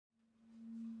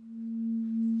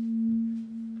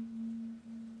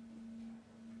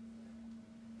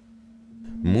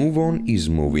Move On is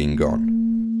moving on.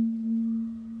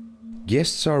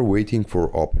 Guests are waiting for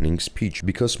opening speech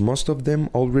because most of them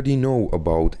already know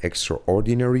about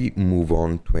extraordinary Move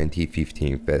On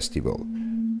 2015 festival.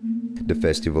 The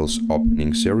festival's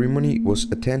opening ceremony was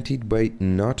attended by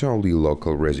not only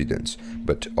local residents,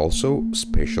 but also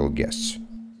special guests.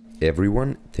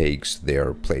 Everyone takes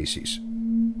their places.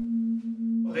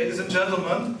 Ladies and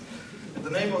gentlemen, in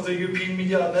the name of the European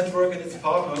Media Network and its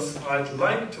partners, I'd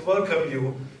like to welcome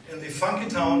you in the funky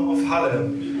town of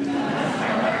Halle.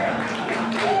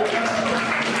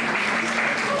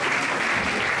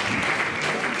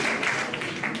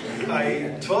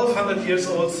 A 1200 years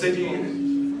old city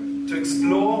to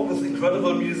explore with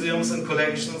incredible museums and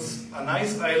collections, a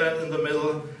nice island in the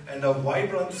middle and a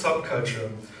vibrant subculture.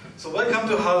 So welcome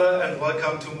to Halle and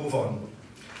welcome to Move On.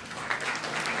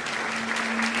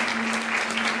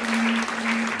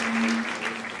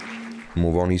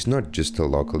 Move On is not just a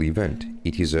local event,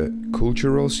 it is a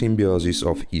cultural symbiosis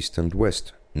of East and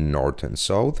West, North and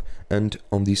South, and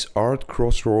on this art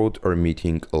crossroad are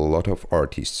meeting a lot of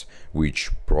artists,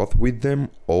 which brought with them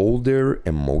all their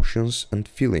emotions and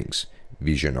feelings,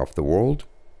 vision of the world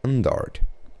and art.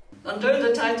 Under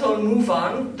the title Move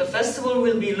On, the festival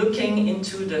will be looking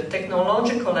into the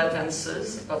technological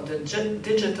advances of the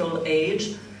digital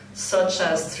age, such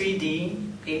as 3D,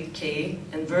 8K,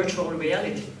 and virtual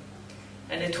reality.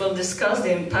 And it will discuss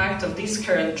the impact of these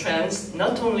current trends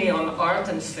not only on art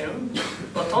and film,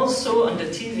 but also on the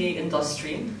TV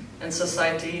industry and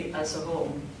society as a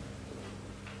whole.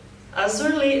 As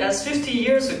early as 50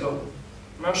 years ago,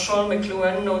 Marshall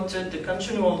McLuhan noted the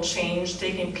continual change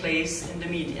taking place in the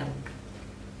media.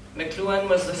 McLuhan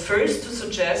was the first to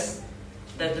suggest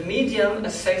that the medium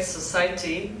affects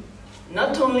society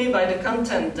not only by the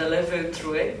content delivered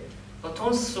through it, but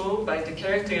also by the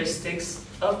characteristics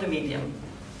of the medium.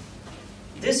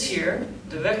 This year,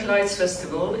 the Werkleitz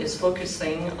Festival is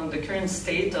focusing on the current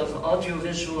state of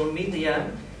audiovisual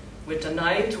media with an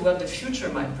eye to what the future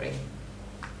might bring.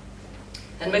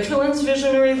 And McLuhan's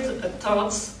visionary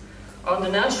thoughts are the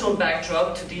natural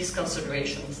backdrop to these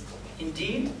considerations.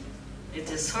 Indeed, it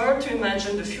is hard to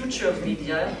imagine the future of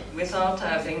media without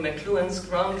having McLuhan's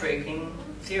groundbreaking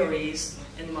theories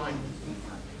in mind.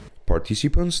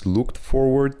 Participants looked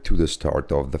forward to the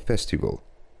start of the festival.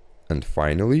 And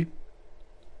finally,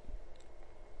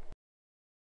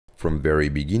 from very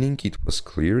beginning it was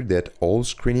clear that all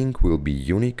screening will be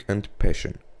unique and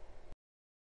passionate.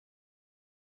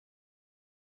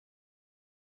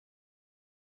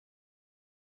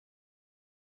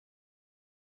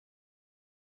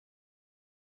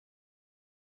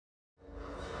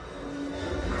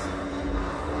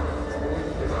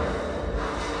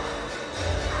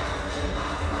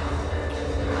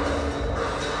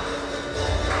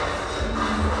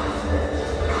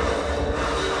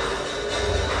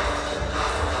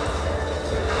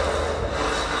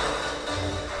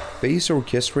 Space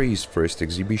Orchestra is first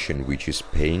exhibition which is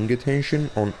paying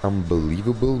attention on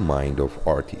unbelievable mind of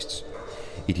artists.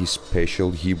 It is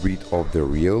special hybrid of the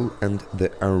real and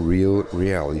the unreal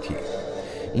reality.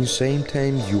 In same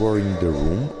time you are in the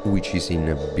room which is in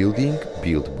a building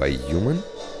built by human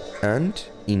and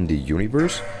in the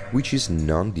universe which is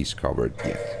non-discovered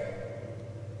yet.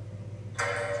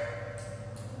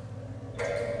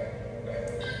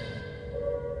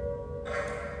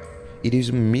 It is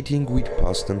a meeting with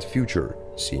past and future,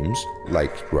 seems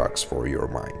like drugs for your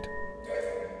mind.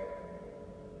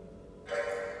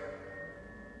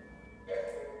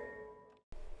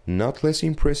 Not less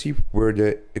impressive were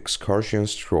the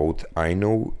excursions throughout I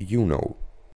Know You Know.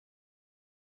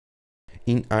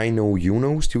 In I Know You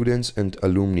Know, students and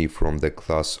alumni from the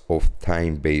class of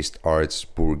Time-Based Arts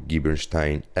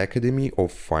Burg-Giebelstein Academy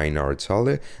of Fine Arts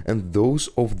Halle and those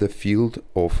of the field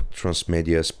of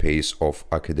Transmedia Space of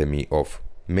Academy of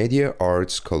Media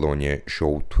Arts Cologne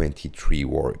showed 23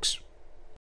 works.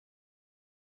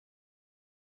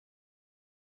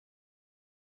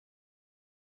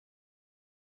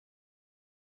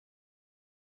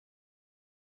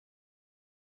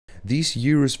 This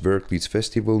year's Werkleitz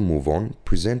Festival Move On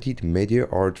presented media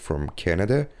art from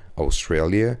Canada,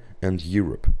 Australia and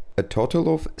Europe. A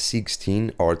total of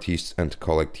 16 artists and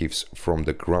collectives from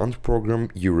the grant program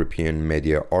European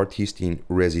Media Artist in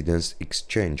Residence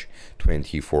Exchange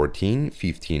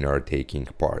 2014-15 are taking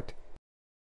part.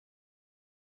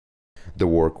 The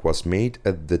work was made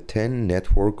at the 10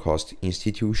 network host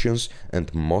institutions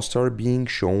and most are being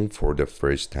shown for the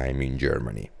first time in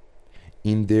Germany.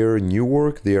 In their new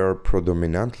work, they are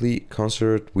predominantly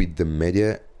concerned with the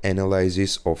media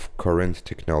analysis of current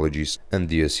technologies and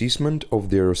the assessment of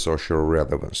their social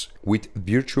relevance, with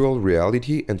virtual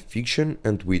reality and fiction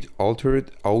and with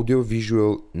altered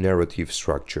audiovisual narrative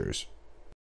structures.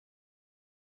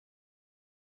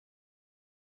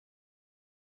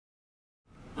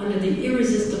 Under the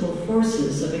irresistible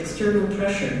forces of external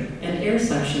pressure and air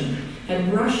suction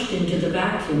had rushed into the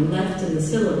vacuum left in the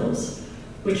syllables,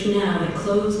 which now had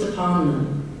closed upon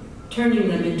them, turning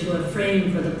them into a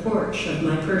frame for the porch of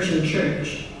my Persian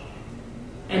church,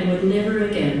 and would never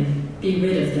again be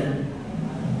rid of them.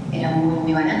 Era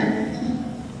muy barato.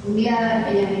 Un día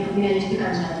ella me dijo, mira, yo estoy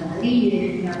cansada de Madrid, y yo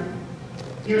dije, no,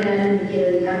 yo realmente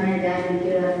quiero dedicarme a teatro,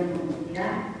 quiero darme una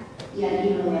oportunidad, y aquí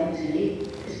no voy a conseguir,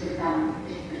 esto está mal.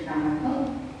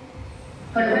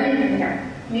 Pero bueno, dije, mira,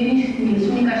 mis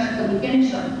únicas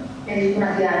condiciones son, necesito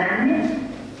una ciudad grande,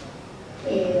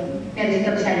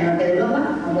 necesito que sea el norte de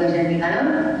Europa, no puede ser ni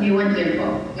calor, ni buen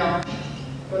tiempo, no.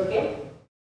 ¿Por qué?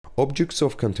 Objects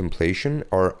of contemplation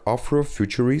are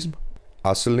Afrofuturism,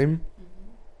 asylum,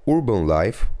 urban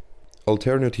life,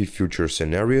 alternative future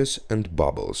scenarios, and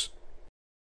bubbles.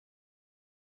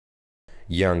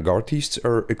 Young artists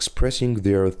are expressing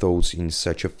their thoughts in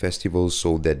such a festival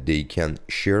so that they can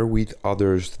share with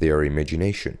others their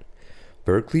imagination.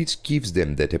 Werkleitz gives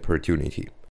them that opportunity.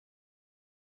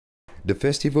 The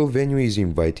festival venue is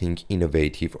inviting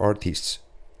innovative artists.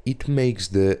 It makes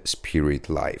the spirit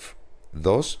live.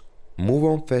 Thus, Move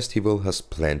On Festival has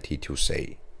plenty to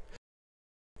say.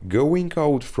 Going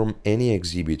out from any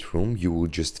exhibit room, you will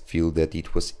just feel that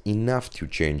it was enough to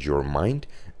change your mind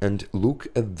and look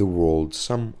at the world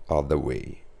some other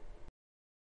way.